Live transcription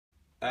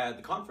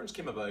The conference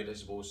came about, I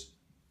suppose,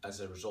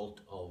 as a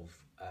result of,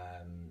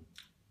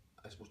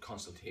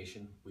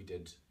 consultation we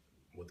did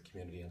with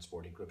community and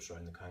sporting groups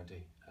around the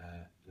county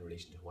in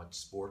relation to what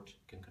sport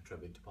can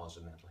contribute to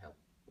positive mental health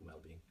and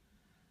well-being.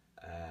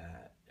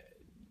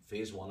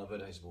 Phase one of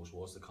it, I suppose,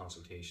 was the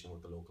consultation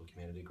with the local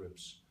community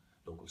groups,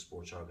 local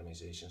sports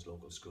organisations,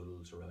 local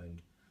schools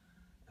around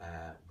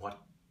what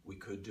we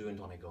could do in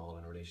Donegal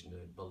in relation to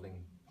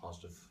building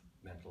positive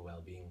mental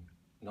well-being,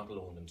 not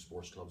alone in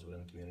sports clubs but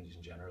in communities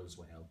in general as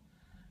well.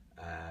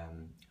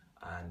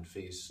 And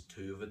phase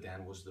two of it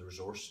then was the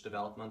resource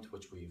development,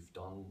 which we've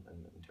done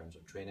in terms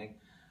of training.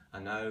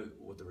 And now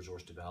with the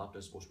resource developed,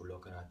 I suppose we're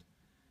looking at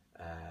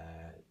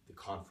the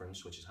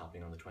conference, which is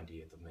happening on the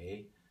 28th of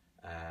May,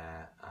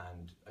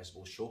 and I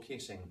suppose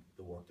showcasing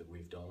the work that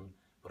we've done,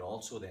 but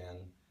also then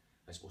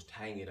I suppose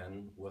tying it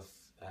in with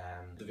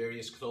the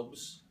various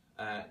clubs,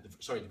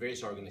 the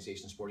various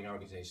organisations, sporting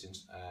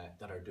organisations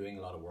that are doing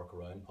a lot of work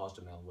around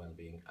positive mental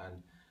well-being,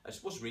 and I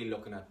suppose really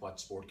looking at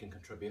what sport can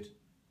contribute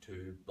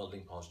to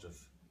building positive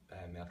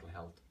mental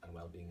health and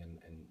well-being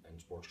in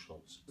sports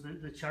clubs.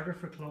 The charter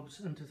for clubs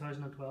in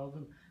 2012,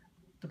 and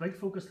the big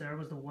focus there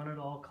was the win at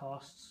all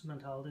costs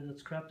mentality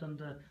that's crept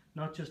into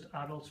not just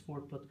adult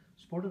sport but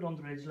sport at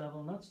underage level,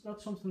 and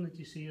that's something that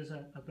you see as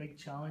a big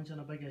challenge and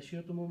a big issue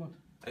at the moment.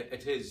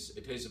 It is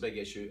a big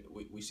issue.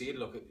 We see it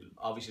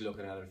obviously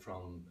looking at it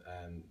from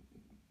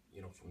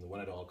from the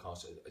win at all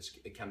costs.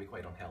 It can be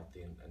quite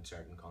unhealthy in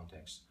certain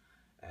contexts.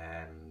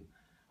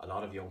 A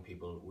lot of young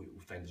people, we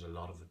find there's a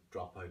lot of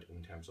dropout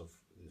in terms of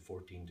the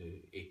 14 to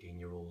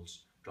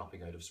 18-year-olds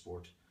dropping out of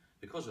sport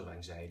because of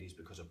anxieties,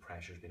 because of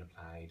pressures being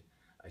applied,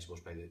 I suppose,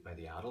 by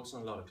the adults in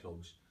a lot of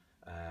clubs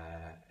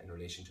in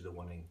relation to the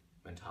winning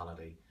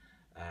mentality.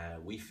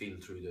 We feel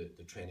through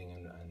the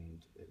training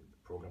and the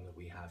programme that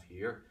we have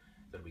here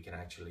that we can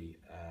actually,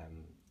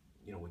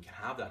 we can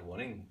have that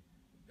winning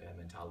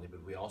mentality,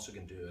 but we also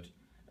can do it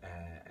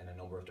in a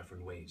number of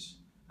different ways,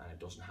 and it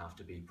doesn't have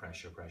to be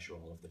pressure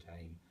all of the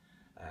time.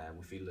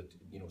 We feel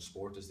that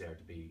sport is there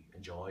to be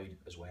enjoyed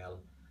as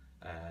well,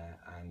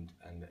 and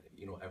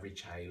every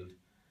child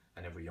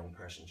and every young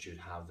person should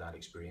have that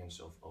experience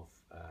of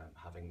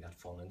having that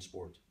fun in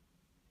sport.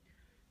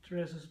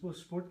 Therese, I suppose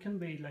sport can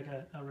be like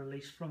a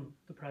release from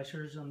the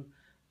pressures and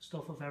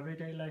stuff of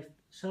everyday life.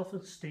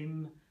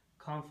 Self-esteem,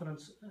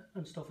 confidence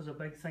and stuff is a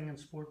big thing in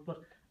sport,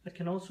 but it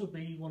can also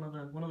be one of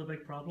the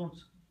big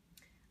problems.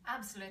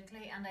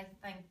 Absolutely, and I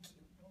think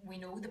we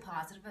know the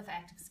positive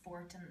effect of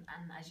sport,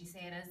 and as you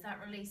say, it is that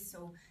release.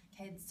 So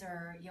kids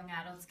or young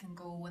adults can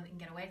go and they can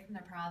get away from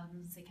their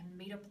problems, they can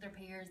meet up with their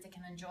peers, they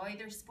can enjoy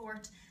their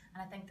sport,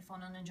 and I think the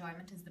fun and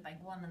enjoyment is the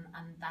big one,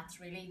 and that's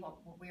really what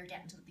we're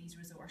getting to with these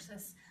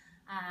resources.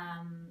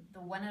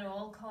 The win at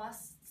all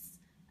costs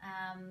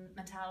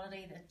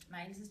mentality that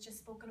Myles has just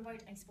spoken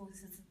about, I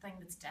suppose, is the thing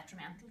that's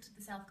detrimental to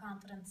the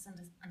self-confidence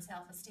and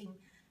self-esteem.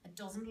 It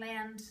doesn't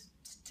lend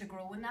to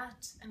growing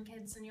that in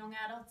kids and young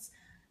adults,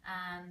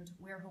 and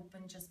we're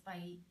hoping just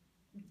by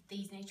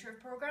these nature of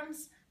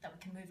programmes that we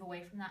can move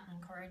away from that and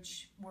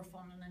encourage more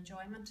fun and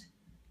enjoyment.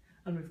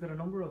 And we've got a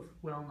number of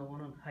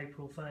well-known and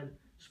high-profile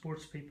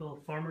sports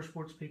people, former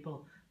sports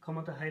people,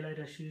 coming to highlight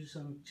issues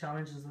and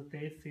challenges that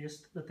they've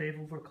faced, that they've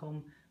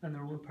overcome in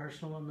their own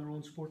personal and their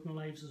own sporting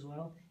lives as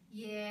well.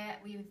 Yeah,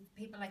 we have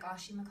people like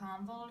Oisin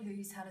McConville,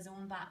 who's had his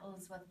own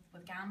battles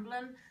with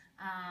gambling,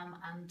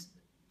 and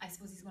I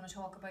suppose he's going to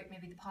talk about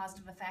maybe the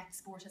positive effect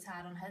sport has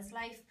had on his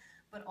life,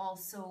 but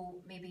also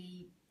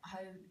maybe how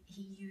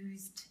he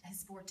used his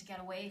sport to get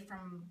away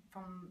from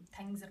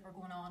things that were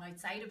going on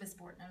outside of his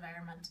sporting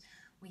environment.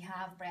 We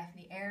have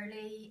Colaiste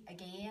Ailigh,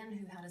 again,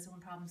 who had his own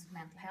problems with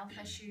mental health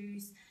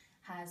issues,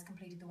 has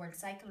completed the World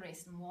Cycle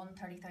Race and won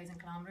 30,000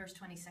 kilometres,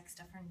 26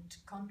 different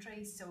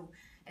countries. So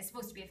it's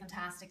supposed to be a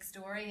fantastic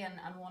story, and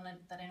one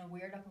that I know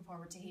we're looking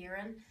forward to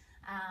hearing.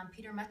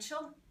 Peter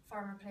Mitchell,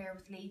 former player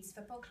with Leeds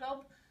Football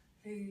Club,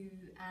 who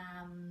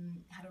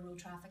had a road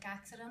traffic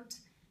accident.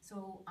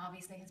 So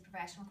obviously his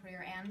professional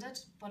career ended,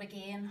 but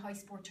again, how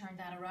sport turned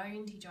that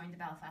around. He joined the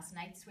Belfast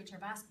Knights, which are a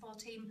basketball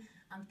team,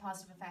 and the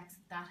positive effects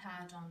that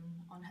had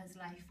on his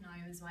life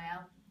now as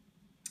well.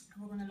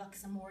 We're going to look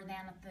some more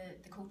then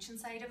at the coaching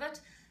side of it.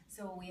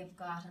 So we have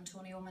got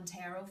Antonio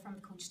Montero from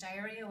the Coach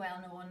Diary, a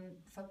well-known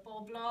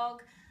football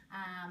blog,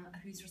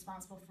 who's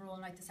responsible for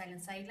rolling out the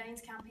Silent Sidelines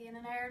campaign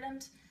in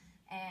Ireland.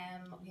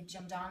 We have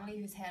Jim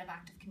Donnelly, who's head of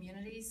active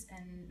communities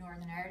in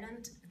Northern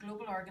Ireland, a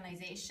global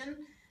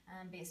organisation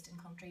based in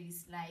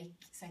countries like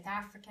South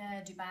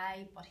Africa,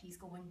 Dubai, but he's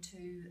going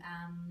to,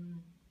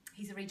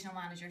 he's a regional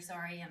manager,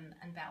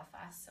 in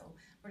Belfast, so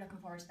we're looking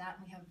forward to that.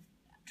 And we have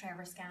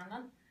Trevor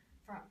Scanlon,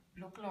 from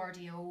local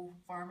RDO,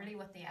 formerly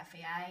with the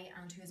FAI,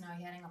 and who is now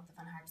heading up the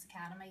Finn Harps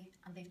Academy,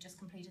 and they've just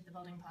completed the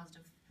Building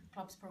Positive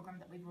Clubs programme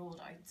that we've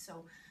rolled out,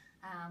 so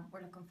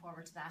we're looking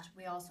forward to that.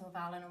 We also have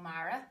Alan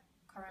O'Mara,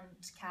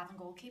 current Cavan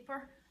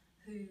goalkeeper,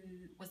 who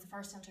was the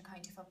first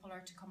inter-county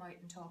footballer to come out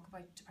and talk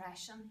about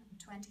depression in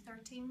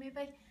 2013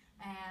 maybe,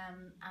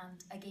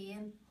 and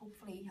again,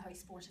 hopefully how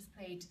sport has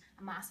played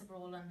a massive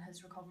role in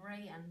his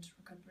recovery and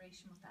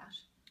recuperation with that.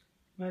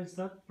 Myles,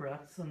 that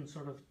breadth and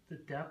sort of the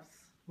depth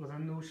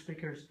within those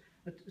speakers,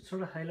 it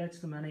sort of highlights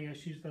the many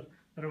issues that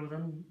are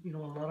within, you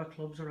know, a lot of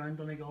clubs around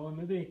Donegal, and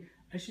maybe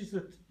issues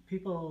that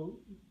people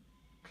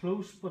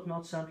close but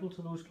not central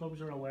to those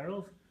clubs are aware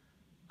of.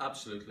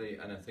 Absolutely,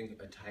 and I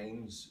think at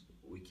times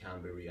we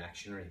can be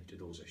reactionary to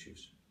those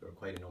issues. There are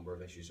quite a number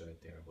of issues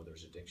out there, whether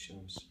it's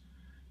addictions,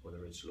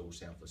 whether it's low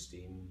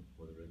self-esteem,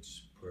 whether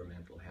it's poor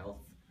mental health.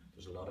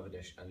 There's a lot of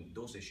addiction, and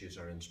those issues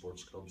are in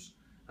sports clubs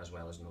as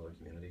well as in other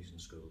communities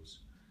and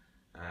schools.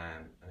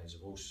 And I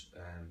suppose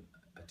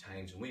at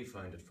times, and we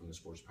found it from the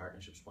sports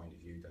partnerships point of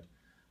view, that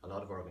a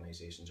lot of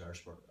organisations are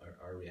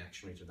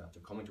reactionary to that.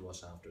 They're coming to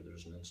us after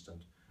there's an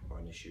incident or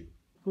an issue.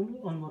 Going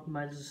on what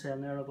Myles is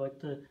saying there about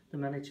the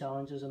many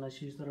challenges and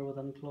issues that are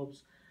within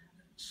clubs,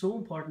 it's so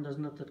important,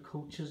 isn't it, that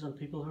coaches and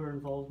people who are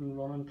involved in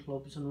running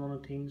clubs and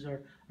running teams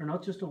are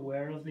not just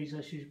aware of these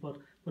issues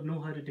but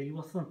know how to deal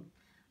with them.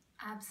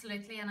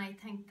 Absolutely, and I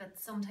think that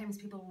sometimes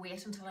people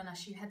wait until an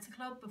issue hits a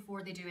club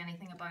before they do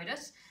anything about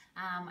it.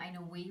 I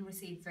know we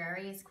receive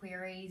various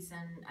queries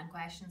and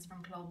questions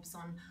from clubs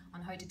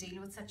on how to deal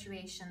with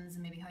situations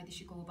and maybe how they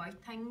should go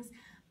about things,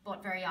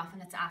 but very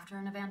often it's after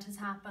an event has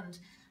happened.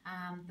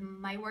 The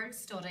My World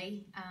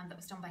study that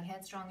was done by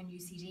Headstrong and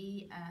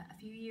UCD a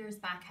few years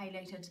back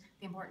highlighted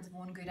the importance of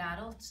one good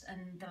adult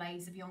in the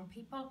lives of young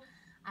people,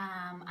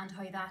 and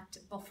how that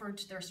buffered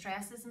their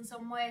stresses in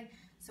some way.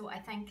 So I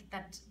think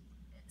that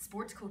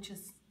sports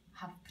coaches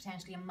have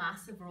potentially a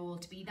massive role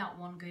to be that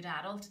one good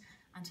adult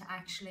and to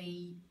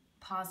actually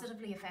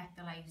positively affect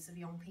the lives of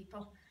young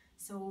people.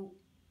 So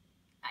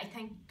I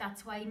think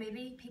that's why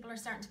maybe people are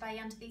starting to buy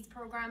into these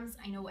programs.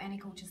 I know any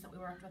coaches that we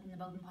worked with in the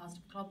Building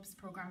Positive Clubs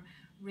program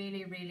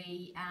really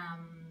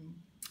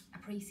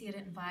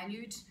appreciated and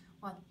valued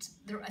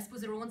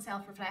their own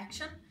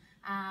self-reflection,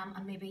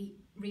 and maybe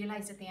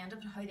realised at the end of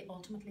it how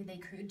they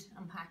could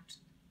impact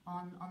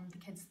on the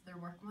kids that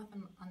they're working with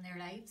and on their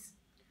lives.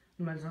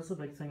 Myles, that's the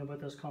big thing about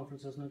this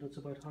conference, isn't it? It's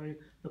about how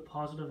the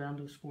positive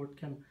end of sport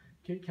can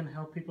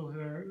help people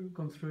who are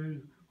going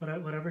through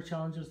whatever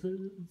challenges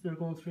they're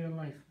going through in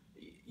life.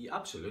 Yeah,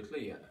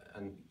 absolutely,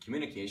 and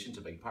communication's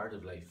a big part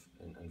of life.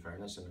 In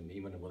fairness, and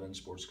even within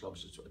sports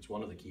clubs, it's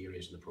one of the key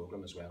areas of the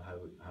program as well.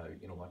 How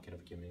you know, what kind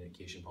of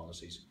communication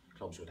policies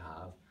clubs would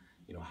have.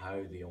 You know,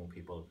 how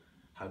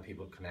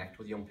people connect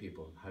with young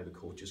people, how the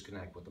coaches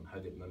connect with them, how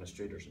the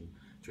administrators, and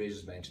Therese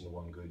has mentioned the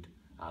one good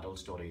adult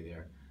study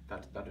there.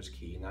 That is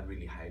key, and that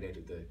really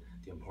highlighted the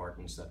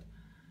importance that,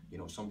 you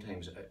know,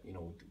 sometimes you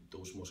know,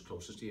 those most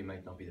closest to you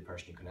might not be the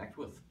person you connect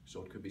with.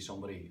 So it could be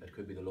somebody, it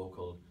could be the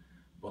local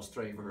bus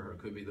driver, or it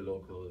could be the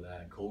local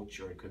coach,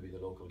 or it could be the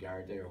local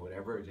guard there, or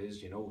whatever it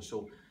is, you know.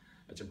 So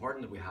it's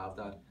important that we have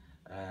that,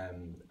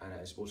 and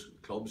I suppose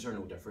clubs are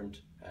no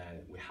different.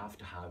 We have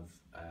to have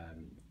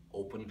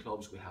open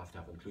clubs, we have to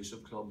have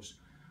inclusive clubs,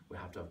 we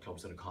have to have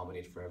clubs that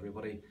accommodate for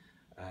everybody,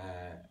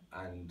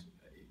 and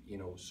you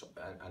know,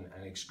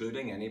 and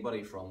excluding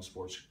anybody from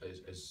sports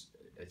is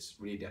it's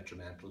really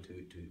detrimental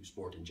to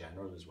sport in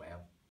general as well.